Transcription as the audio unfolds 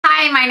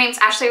Hi, my name's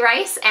Ashley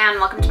Rice and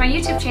welcome to my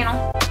YouTube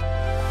channel.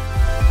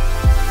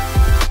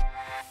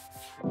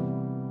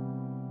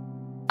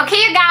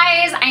 Okay, you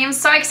guys, I am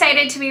so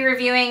excited to be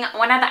reviewing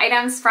one of the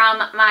items from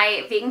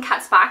my vegan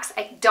cuts box.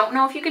 I don't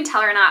know if you can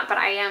tell or not, but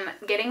I am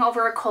getting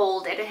over a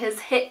cold. It has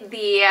hit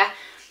the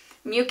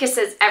mucus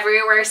is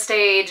everywhere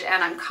stage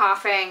and I'm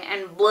coughing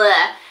and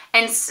bleh.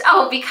 And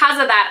so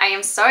because of that, I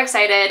am so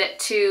excited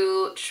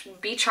to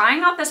be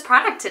trying out this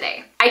product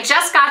today. I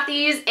just got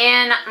these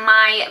in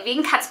my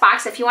vegan cuts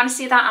box. If you want to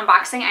see that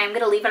unboxing, I am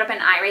going to leave it up in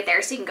an eye right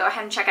there so you can go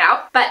ahead and check it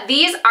out. But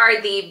these are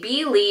the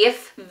bee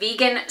leaf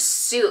vegan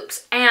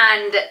soups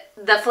and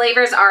the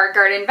flavors are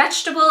garden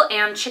vegetable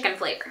and chicken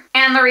flavor.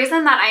 And the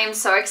reason that I am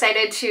so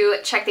excited to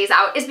check these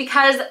out is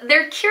because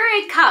they're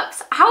Keurig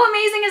cups. How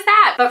amazing is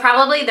that? But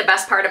probably the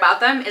best part about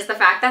them is the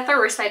fact that they're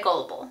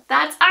recyclable.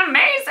 That's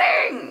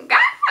amazing!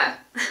 Ah!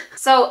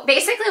 So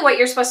basically what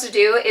you're supposed to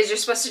do is you're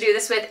supposed to do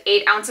this with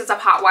 8 ounces of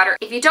hot water.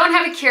 If you don't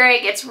have a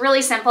Keurig, it's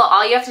really simple.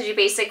 All you have to do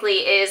basically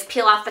is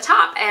peel off the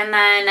top and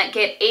then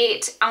get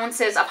 8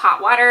 ounces of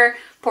hot water,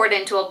 pour it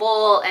into a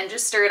bowl, and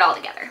just stir it all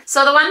together.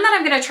 So the one that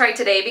I'm gonna try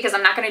today, because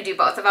I'm not gonna do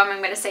both of them,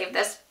 I'm gonna save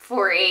this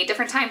for a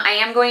different time. I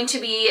am going to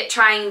be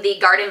trying the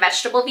garden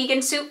vegetable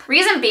vegan soup.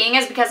 Reason being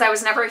is because I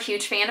was never a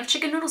huge fan of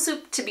chicken noodle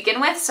soup to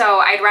begin with, so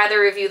I'd rather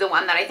review the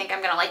one that I think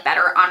I'm gonna like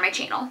better on my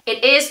channel.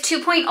 It is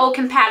 2.0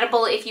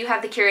 compatible if you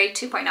have the Keurig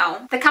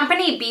 2.0. The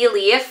company Bee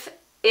Leaf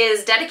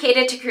is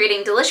dedicated to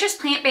creating delicious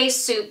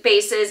plant-based soup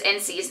bases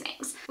and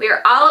seasonings. We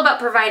are all about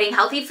providing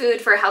healthy food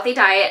for a healthy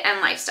diet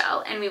and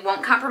lifestyle, and we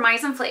won't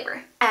compromise on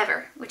flavor,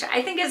 ever, which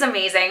I think is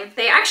amazing.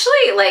 They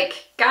actually,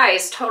 like,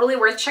 guys, totally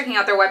worth checking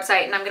out their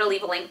website, and I'm gonna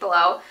leave a link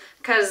below,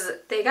 because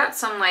they got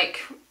some,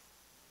 like,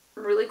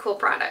 really cool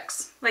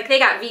products. Like, they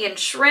got vegan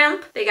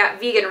shrimp, they got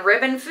vegan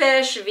ribbon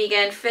fish,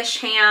 vegan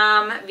fish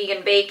ham,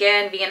 vegan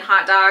bacon, vegan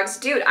hot dogs.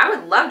 Dude, I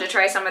would love to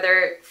try some of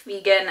their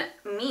vegan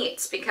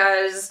meats,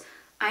 because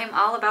I'm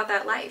all about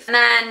that life. And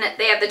then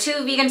they have the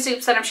 2 vegan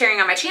soups that I'm sharing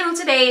on my channel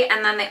today,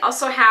 and then they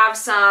also have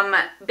some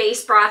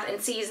base broth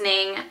and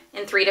seasoning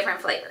in 3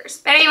 different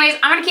flavors. But anyways,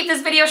 I'm gonna keep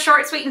this video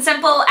short, sweet, and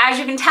simple. As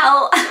you can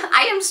tell,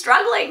 I am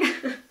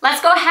struggling.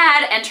 Let's go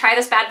ahead and try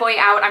this bad boy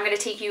out. I'm gonna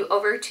take you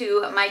over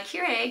to my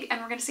Keurig and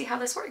we're gonna see how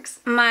this works.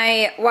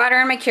 My water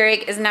in my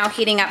Keurig is now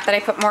heating up that I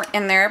put more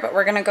in there, but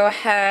we're gonna go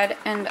ahead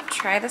and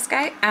try this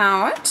guy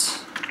out.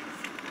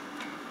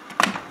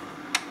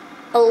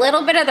 A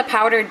little bit of the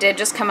powder did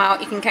just come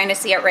out. You can kind of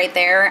see it right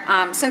there.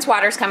 Since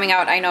water's coming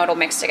out, I know it'll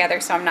mix together,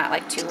 so I'm not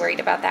like too worried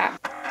about that.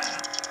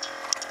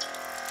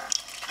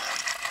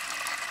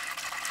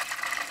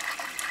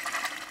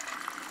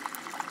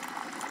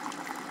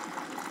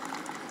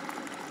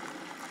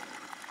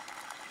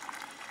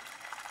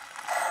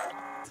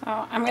 So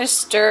I'm gonna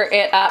stir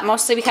it up,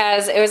 mostly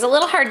because it was a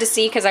little hard to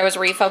see because I was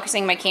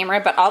refocusing my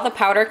camera, but all the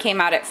powder came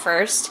out at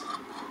first.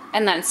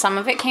 And then some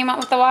of it came out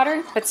with the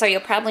water, but so you'll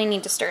probably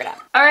need to stir it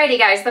up. Alrighty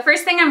guys, the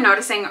first thing I'm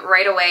noticing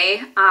right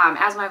away,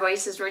 as my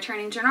voice is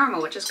returning to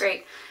normal, which is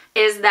great,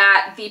 is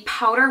that the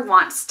powder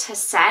wants to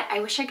set.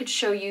 I wish I could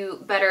show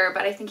you better,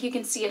 but I think you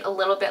can see it a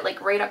little bit like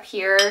right up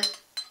here.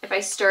 If I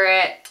stir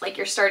it, like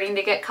you're starting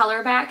to get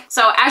color back.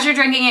 So as you're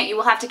drinking it, you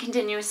will have to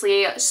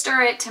continuously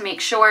stir it to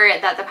make sure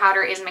that the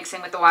powder is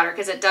mixing with the water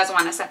because it does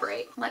want to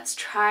separate. Let's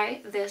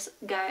try this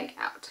guy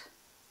out.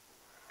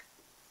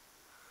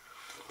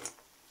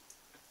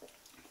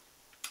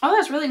 Oh,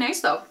 that's really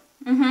nice though.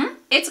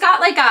 It's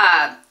got like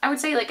a, I would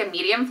say like a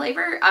medium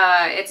flavor.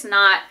 It's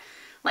not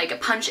like a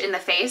punch in the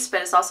face,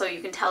 but it's also,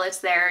 you can tell it's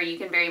there. You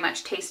can very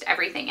much taste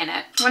everything in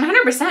it.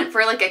 100%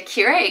 for like a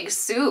Keurig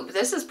soup.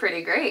 This is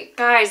pretty great.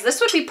 Guys, this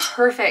would be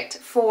perfect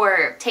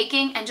for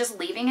taking and just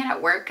leaving it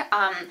at work.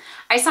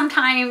 I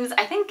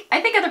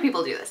think other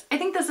people do this. I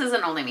think this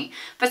isn't only me,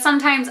 but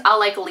sometimes I'll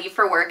like leave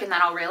for work and then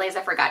I'll realize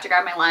I forgot to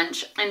grab my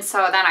lunch. And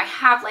so then I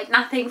have like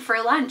nothing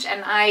for lunch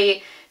and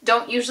I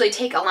don't usually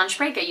take a lunch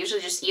break. I usually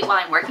just eat while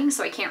I'm working,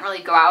 so I can't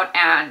really go out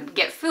and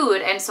get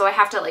food. And so I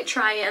have to like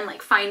try and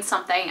like find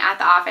something at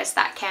the office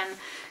that can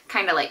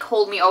kind of like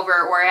hold me over,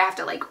 or I have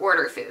to like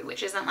order food,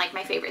 which isn't like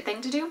my favorite thing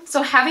to do.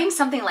 So having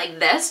something like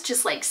this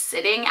just like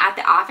sitting at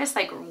the office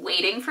like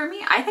waiting for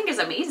me, I think is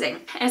amazing.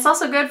 And it's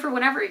also good for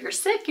whenever you're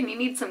sick and you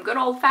need some good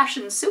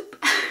old-fashioned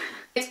soup.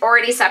 It's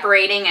already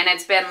separating and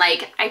it's been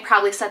like, I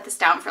probably set this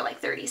down for like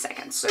 30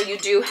 seconds. So you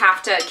do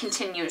have to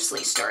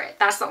continuously stir it.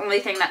 That's the only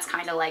thing that's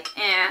kind of like,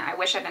 I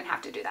wish I didn't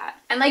have to do that.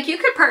 And like you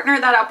could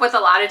partner that up with a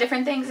lot of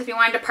different things. If you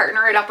wanted to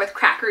partner it up with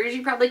crackers,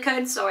 you probably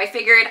could. So I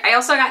figured, I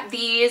also got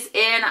these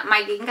in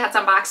my Vegan Cuts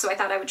unbox, so I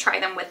thought I would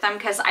try them with them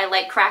because I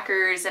like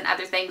crackers and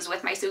other things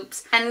with my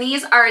soups. And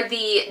these are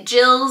the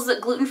Jill's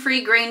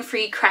gluten-free,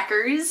 grain-free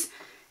crackers.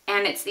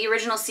 And it's the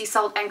original sea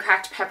salt and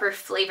cracked pepper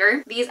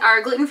flavor. These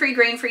are gluten-free,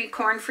 grain-free,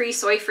 corn-free,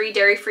 soy-free,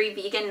 dairy-free,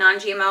 vegan,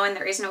 non-GMO, and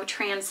there is no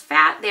trans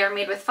fat. They are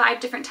made with 5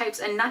 different types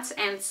of nuts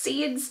and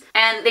seeds.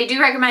 And they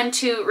do recommend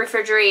to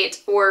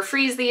refrigerate or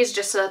freeze these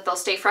just so that they'll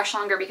stay fresh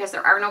longer because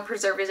there are no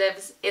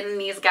preservatives in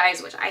these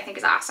guys, which I think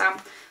is awesome.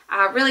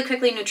 Really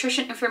quickly,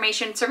 nutrition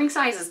information. Serving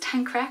size is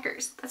 10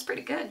 crackers. That's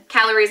pretty good.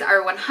 Calories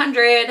are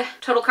 100.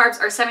 Total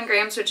carbs are 7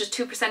 grams, which is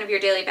 2% of your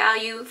daily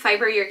value.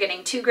 Fiber, you're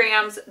getting 2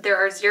 grams. There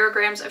are 0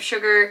 grams of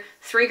sugar,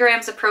 3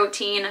 grams of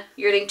protein.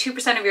 You're getting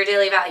 2% of your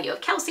daily value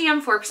of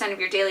calcium, 4% of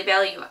your daily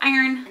value of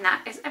iron, and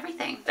that is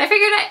everything. I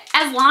figured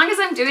as long as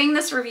I'm doing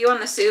this review on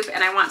the soup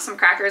and I want some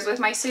crackers with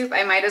my soup,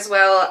 I might as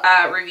well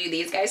review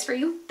these guys for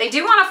you. They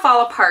do want to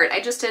fall apart.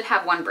 I just did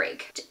have one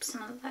break. Dip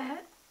some of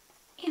that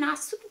in our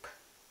soup.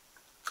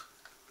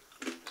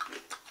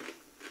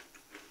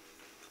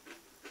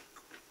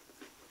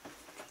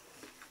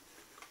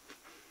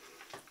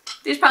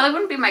 These probably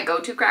wouldn't be my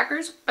go-to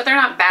crackers, but they're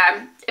not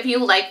bad. If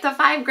you like the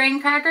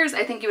 5-grain crackers,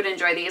 I think you would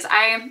enjoy these.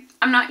 I'm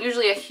not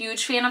usually a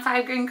huge fan of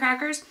 5-grain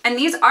crackers, and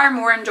these are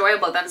more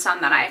enjoyable than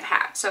some that I've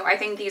had. So I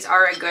think these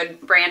are a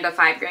good brand of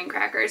 5-grain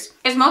crackers.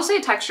 It's mostly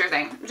a texture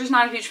thing. I'm just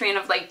not a huge fan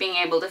of like being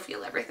able to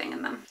feel everything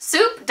in them.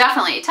 Soup,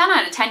 definitely 10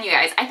 out of 10, you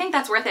guys. I think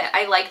that's worth it.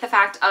 I like the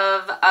fact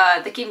of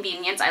the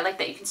convenience. I like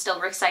that you can still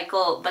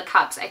recycle the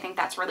cups. I think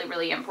that's really,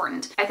 really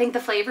important. I think the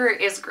flavor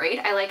is great.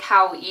 I like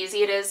how easy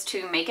it is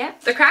to make it.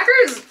 The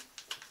crackers,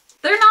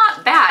 they're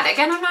not bad.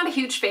 Again, I'm not a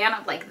huge fan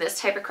of like this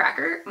type of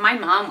cracker. My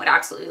mom would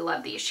absolutely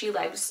love these. She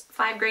loves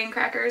 5-grain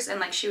crackers and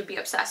like she would be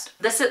obsessed.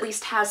 This at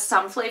least has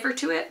some flavor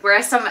to it,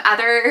 whereas some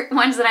other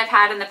ones that I've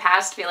had in the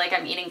past feel like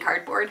I'm eating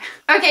cardboard.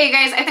 Okay, you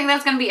guys, I think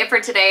that's gonna be it for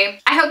today.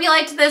 I hope you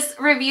liked this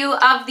review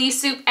of the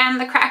soup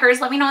and the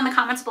crackers. Let me know in the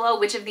comments below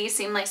which of these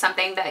seem like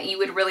something that you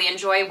would really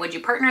enjoy. Would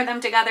you partner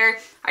them together?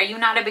 Are you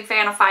not a big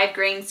fan of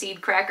 5-grain seed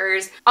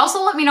crackers?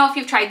 Also, let me know if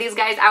you've tried these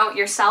guys out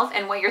yourself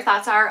and what your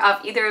thoughts are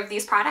of either of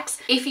these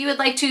products. If you would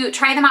like to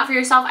try them out for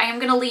yourself, I am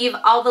going to leave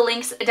all the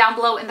links down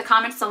below in the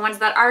comments. The ones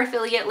that are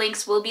affiliate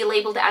links will be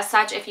labeled as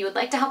such. If you would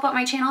like to help out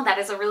my channel, that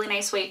is a really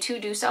nice way to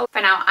do so.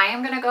 For now, I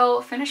am going to go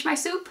finish my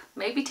soup,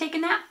 maybe take a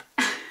nap,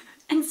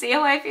 and see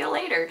how I feel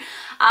later.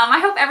 I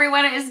hope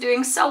everyone is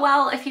doing so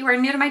well. If you are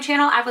new to my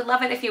channel, I would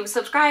love it if you would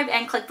subscribe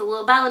and click the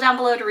little bell down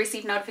below to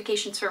receive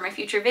notifications for my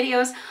future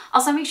videos.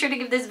 Also, make sure to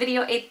give this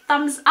video a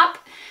thumbs up.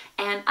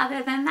 And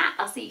other than that,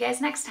 I'll see you guys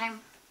next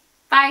time.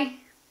 Bye.